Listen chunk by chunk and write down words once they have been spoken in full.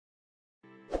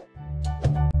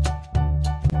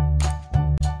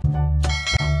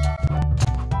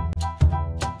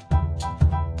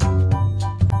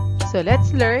So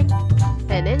let's learn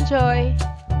and enjoy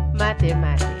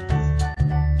mathematics.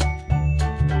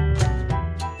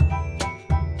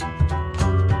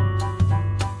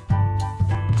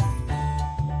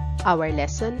 Our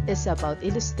lesson is about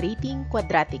illustrating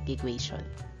quadratic equation.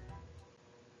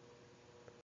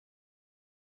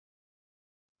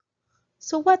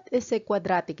 So what is a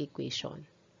quadratic equation?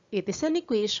 It is an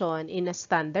equation in a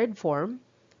standard form,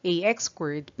 ax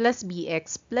squared plus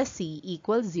bx plus c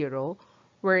equals 0,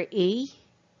 where a,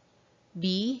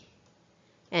 b,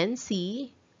 and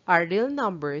c are real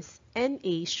numbers and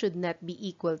a should not be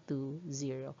equal to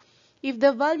 0. If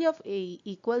the value of a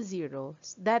equals 0,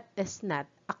 that is not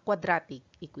a quadratic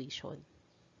equation.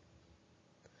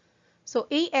 So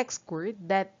ax squared,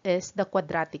 that is the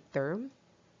quadratic term,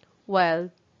 while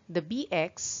the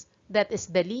bx, that is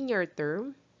the linear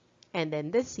term, and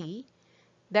then the c,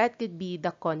 that could be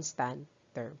the constant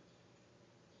term.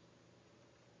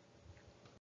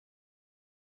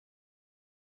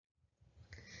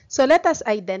 So let us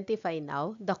identify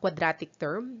now the quadratic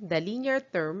term, the linear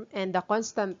term, and the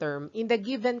constant term in the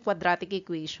given quadratic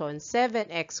equation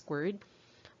 7x squared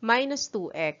minus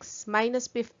 2x minus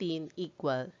 15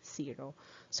 equal 0.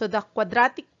 So the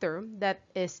quadratic term, that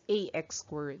is ax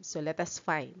squared. So let us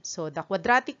find. So the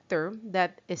quadratic term,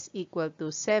 that is equal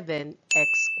to 7x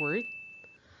squared.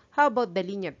 How about the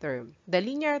linear term? The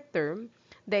linear term,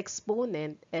 the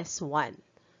exponent is 1.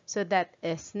 So that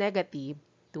is negative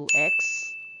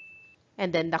 2x.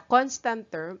 And then the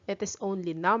constant term, it is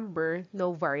only number,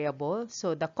 no variable.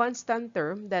 So the constant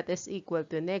term, that is equal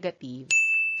to negative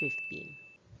 15.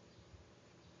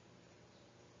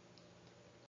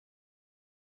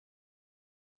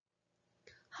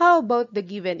 How about the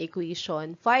given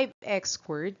equation 5x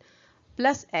squared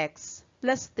plus x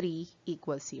plus 3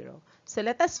 equals 0? So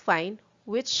let us find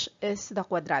which is the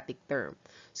quadratic term.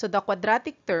 So the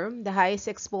quadratic term, the highest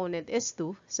exponent is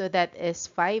 2. So that is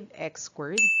 5x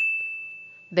squared.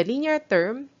 The linear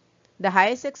term, the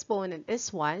highest exponent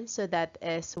is 1. So that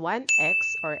is 1x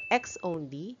or x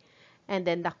only. And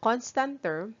then the constant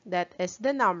term, that is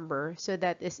the number. So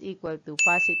that is equal to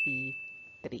positive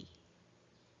 3.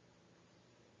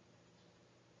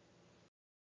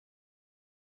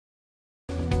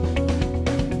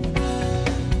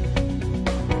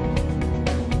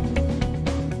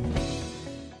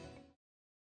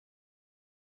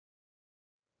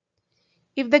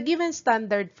 If the given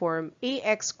standard form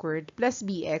ax squared plus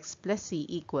bx plus c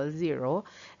equals 0,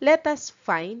 let us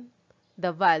find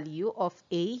the value of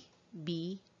a,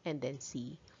 b, and then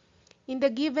c. In the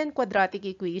given quadratic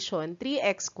equation,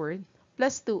 3x squared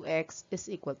plus 2x is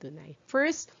equal to 9.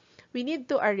 First, we need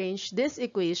to arrange this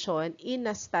equation in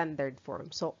a standard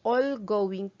form. So, all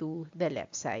going to the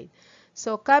left side.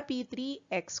 So, copy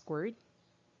 3x squared,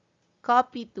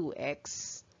 copy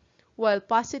 2x. While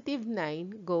positive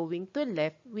 9 going to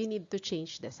left, we need to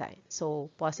change the sign.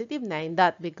 So, positive 9,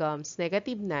 that becomes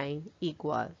negative 9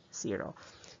 equal 0.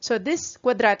 So, this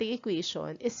quadratic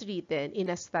equation is written in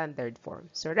a standard form.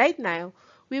 So, right now,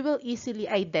 we will easily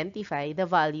identify the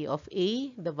value of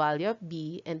a, the value of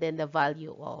b, and then the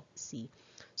value of c.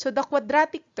 So, the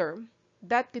quadratic term,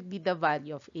 that could be the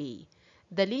value of a.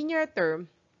 The linear term,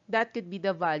 that could be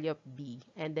the value of b.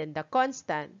 And then the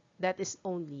constant, that is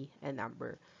only a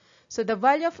number. So the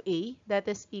value of a, that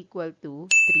is equal to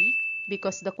 3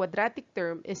 because the quadratic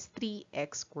term is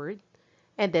 3x squared.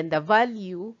 And then the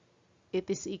value, it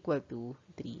is equal to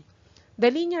 3.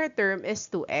 The linear term is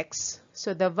 2x.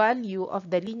 So the value of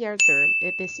the linear term,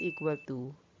 it is equal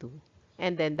to 2.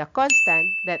 And then the constant,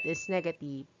 that is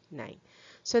negative 9.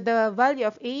 So the value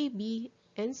of a, b,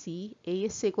 and c,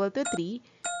 a is equal to 3,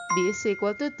 b is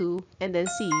equal to 2, and then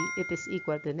c, it is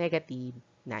equal to negative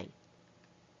 9.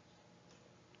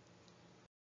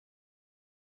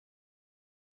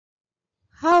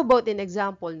 How about in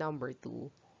example number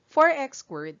 2? 4x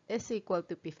squared is equal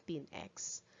to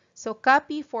 15x. So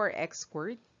copy 4x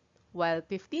squared. While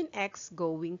 15x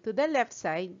going to the left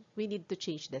side, we need to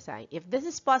change the sign. If this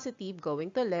is positive going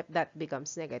to left, that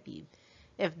becomes negative.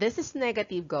 If this is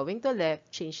negative going to left,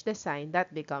 change the sign,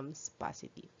 that becomes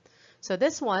positive. So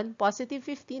this one, positive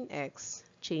 15x,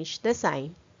 change the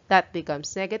sign, that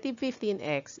becomes negative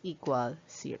 15x equal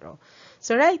 0.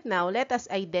 So right now, let us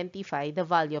identify the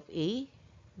value of a,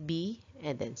 b,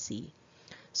 and then c.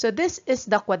 So this is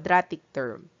the quadratic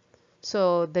term.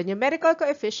 So the numerical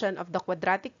coefficient of the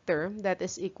quadratic term, that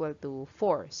is equal to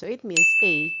 4. So it means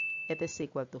a, it is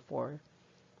equal to 4.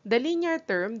 The linear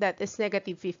term, that is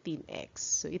negative 15x.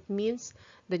 So it means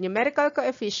the numerical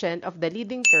coefficient of the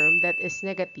leading term, that is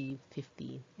negative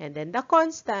 15. And then the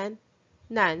constant,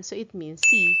 none. So it means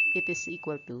c, it is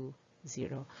equal to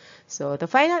 0. So the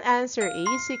final answer, A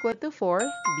is equal to 4,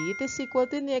 B it is equal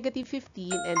to negative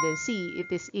 15, and then C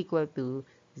it is equal to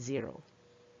 0.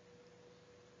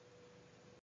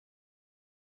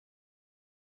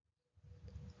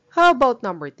 How about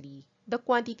number 3? The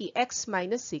quantity x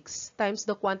minus 6 times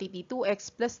the quantity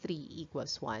 2x plus 3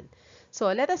 equals 1.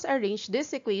 So let us arrange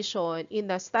this equation in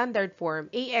the standard form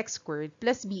ax squared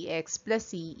plus bx plus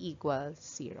c equals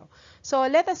 0. So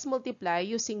let us multiply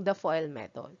using the FOIL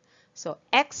method. So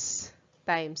x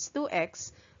times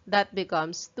 2x, that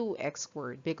becomes 2x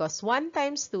squared because 1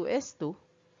 times 2 is 2.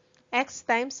 X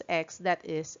times x, that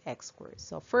is x squared.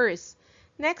 So first,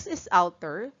 next is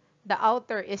outer. The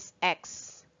outer is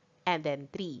x and then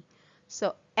 3.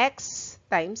 So x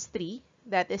times 3,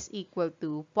 that is equal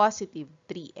to positive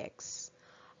 3x.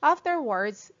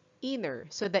 Afterwards, inner.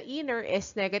 So the inner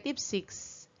is negative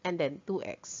 6 and then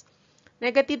 2x.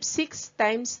 Negative 6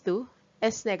 times 2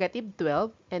 is negative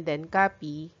 12 and then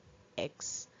copy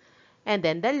x. And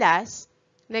then the last,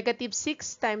 negative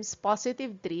 6 times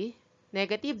positive 3,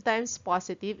 negative times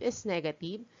positive is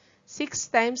negative. 6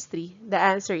 times 3, the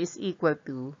answer is equal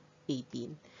to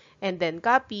 18. And then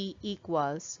copy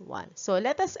equals 1. So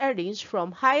let us arrange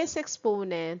from highest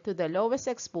exponent to the lowest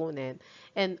exponent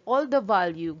and all the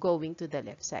value going to the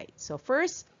left side. So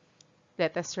first,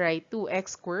 let us write 2x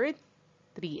squared,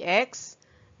 3x,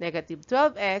 negative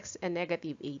 12x, and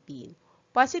negative 18.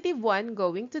 Positive 1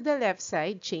 going to the left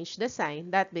side, change the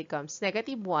sign. That becomes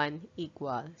negative 1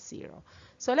 equals 0.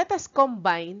 So let us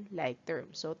combine like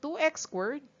terms. So 2x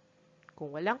squared,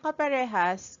 kung walang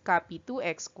kaparehas, copy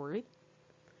 2x squared.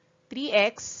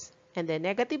 3x, and then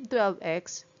negative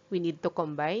 12x, we need to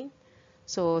combine.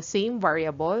 So same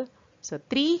variable. So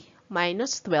 3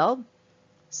 minus 12.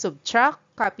 Subtract,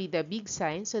 copy the big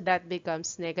sign, so that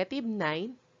becomes negative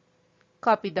 9.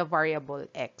 Copy the variable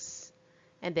x.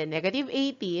 And then negative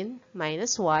 18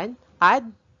 minus 1,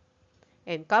 add,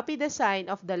 and copy the sign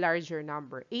of the larger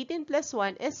number. 18 plus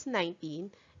 1 is 19,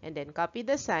 and then copy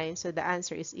the sign, so the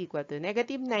answer is equal to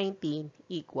negative 19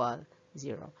 equal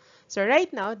 0. So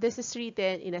right now, this is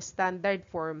written in a standard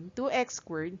form, 2x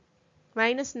squared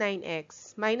minus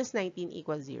 9x minus 19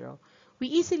 equals 0. We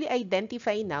easily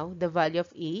identify now the value of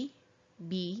A,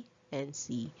 B, and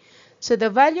C. So the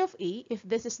value of A, if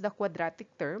this is the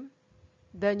quadratic term,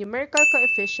 the numerical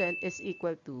coefficient is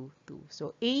equal to 2.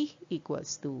 So A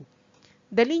equals 2.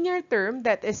 The linear term,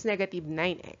 that is negative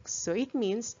 9x. So it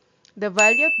means the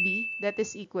value of B, that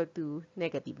is equal to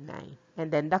negative 9. And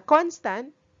then the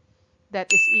constant,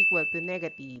 that is equal to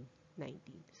negative 19.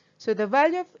 So the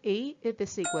value of A, it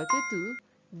is equal to 2.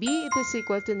 B, it is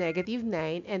equal to negative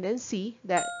 9. And then C,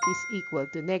 that is equal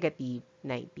to negative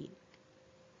 19.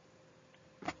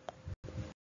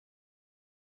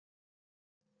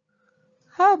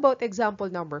 How about example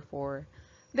number 4?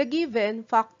 The given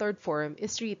factored form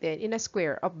is written in a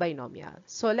square of binomial.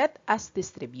 So let us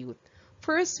distribute.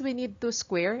 First, we need to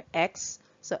square x.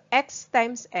 So x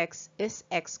times x is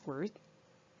x squared.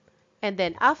 And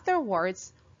then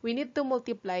afterwards, we need to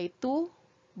multiply 2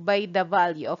 by the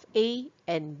value of a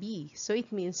and b. So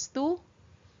it means 2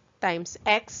 times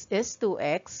x is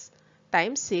 2x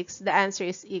times 6. The answer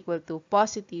is equal to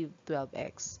positive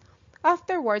 12x.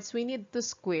 Afterwards, we need to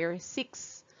square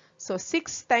 6. So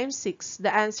 6 times 6,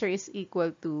 the answer is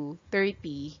equal to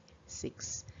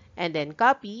 36. And then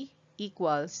copy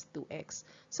equals 2x.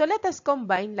 So let us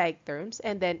combine like terms,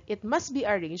 and then it must be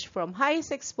arranged from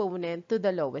highest exponent to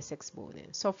the lowest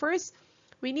exponent. So first,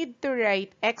 we need to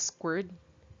write x squared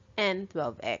and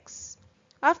 12x.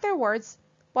 Afterwards,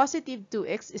 positive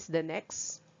 2x is the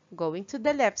next. Going to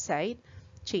the left side,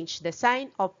 change the sign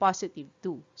of positive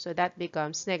 2. So that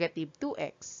becomes negative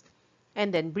 2x.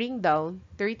 And then bring down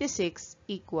 36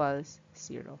 equals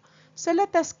 0. So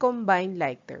let us combine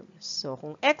like terms. So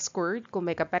kung x squared, kung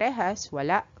may kaparehas,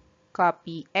 wala.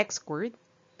 Copy x squared.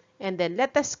 And then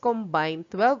let us combine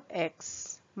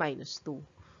 12x minus 2.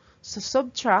 So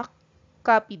subtract,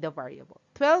 copy the variable.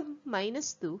 12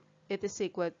 minus 2, it is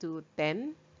equal to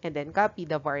 10. And then copy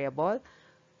the variable.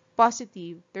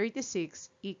 Positive 36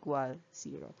 equal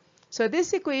 0. So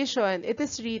this equation, it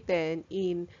is written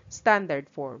in standard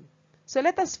form. So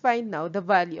let us find now the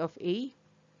value of A,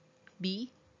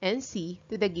 B, and C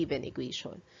to the given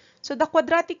equation. So the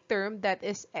quadratic term, that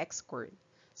is x squared.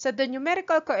 So the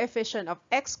numerical coefficient of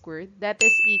x squared, that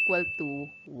is equal to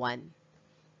 1.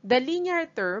 The linear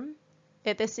term,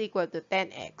 it is equal to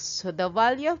 10x. So the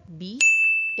value of B,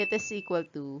 it is equal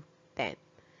to 10.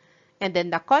 And then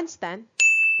the constant,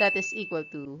 that is equal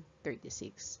to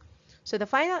 36. So the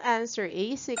final answer, A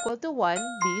is equal to 1,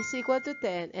 B is equal to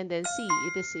 10, and then C,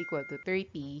 it is equal to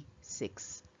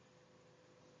 36.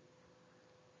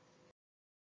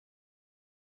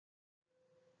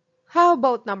 How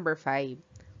about number 5?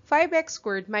 5x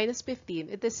squared minus 15,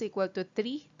 it is equal to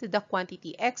 3 to the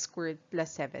quantity x squared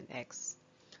plus 7x.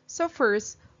 So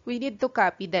first, we need to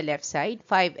copy the left side,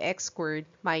 5x squared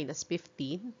minus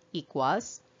 15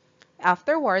 equals.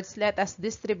 Afterwards, let us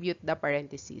distribute the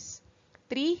parentheses.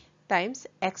 3 times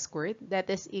x squared, that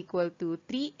is equal to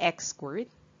 3x squared.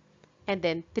 And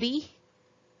then 3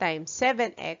 times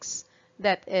 7x,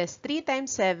 that is 3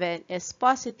 times 7 is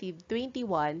positive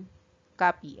 21,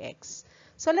 copy x.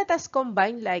 So let us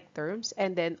combine like terms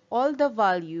and then all the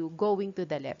value going to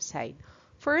the left side.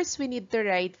 First, we need to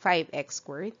write 5x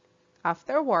squared.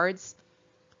 Afterwards,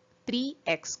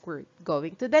 3x squared.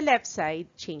 Going to the left side,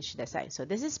 change the sign. So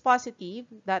this is positive,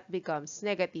 that becomes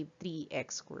negative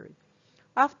 3x squared.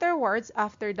 Afterwards,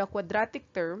 after the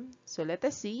quadratic term, so let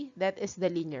us see, that is the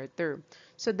linear term.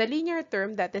 So the linear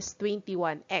term, that is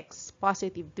 21x,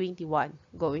 positive 21.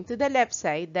 Going to the left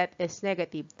side, that is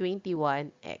negative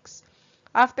 21x.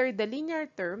 After the linear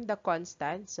term, the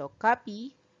constant, so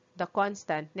copy the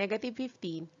constant, negative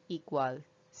 15 equal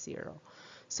 0.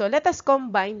 So let us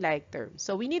combine like terms.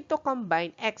 So we need to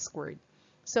combine x squared.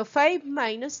 So 5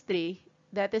 minus 3,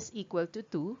 that is equal to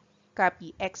 2,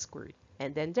 copy x squared.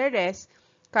 And then the rest,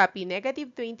 copy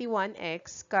negative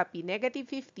 21x, copy negative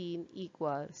 15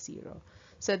 equals 0.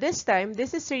 So this time,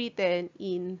 this is written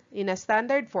in a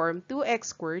standard form, 2x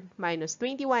squared minus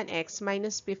 21x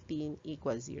minus 15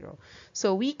 equals 0.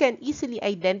 So we can easily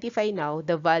identify now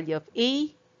the value of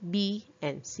a, b,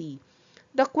 and c.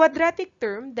 The quadratic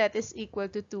term, that is equal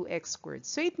to 2x squared.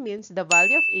 So it means the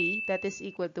value of a, that is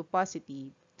equal to positive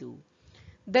 2.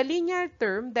 The linear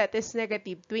term, that is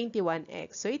negative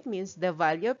 21x. So it means the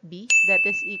value of b, that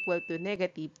is equal to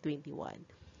negative 21.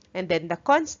 And then the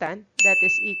constant, that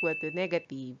is equal to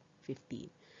negative 15.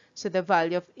 So the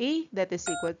value of a, that is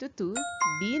equal to 2,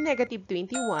 b, negative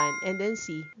 21, and then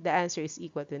c, the answer is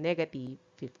equal to negative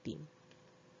 15.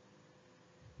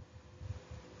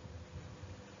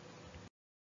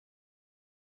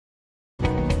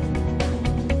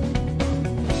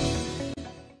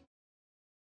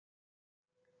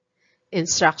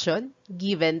 Instruction: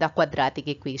 given the quadratic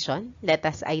equation, let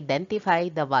us identify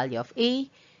the value of a,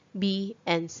 b,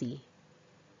 and c.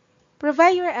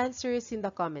 Provide your answers in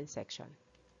the comment section.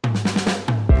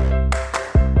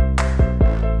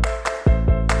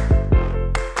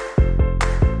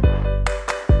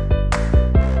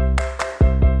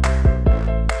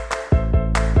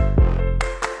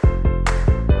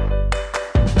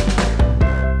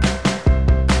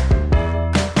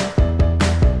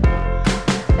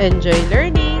 Enjoy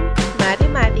learning!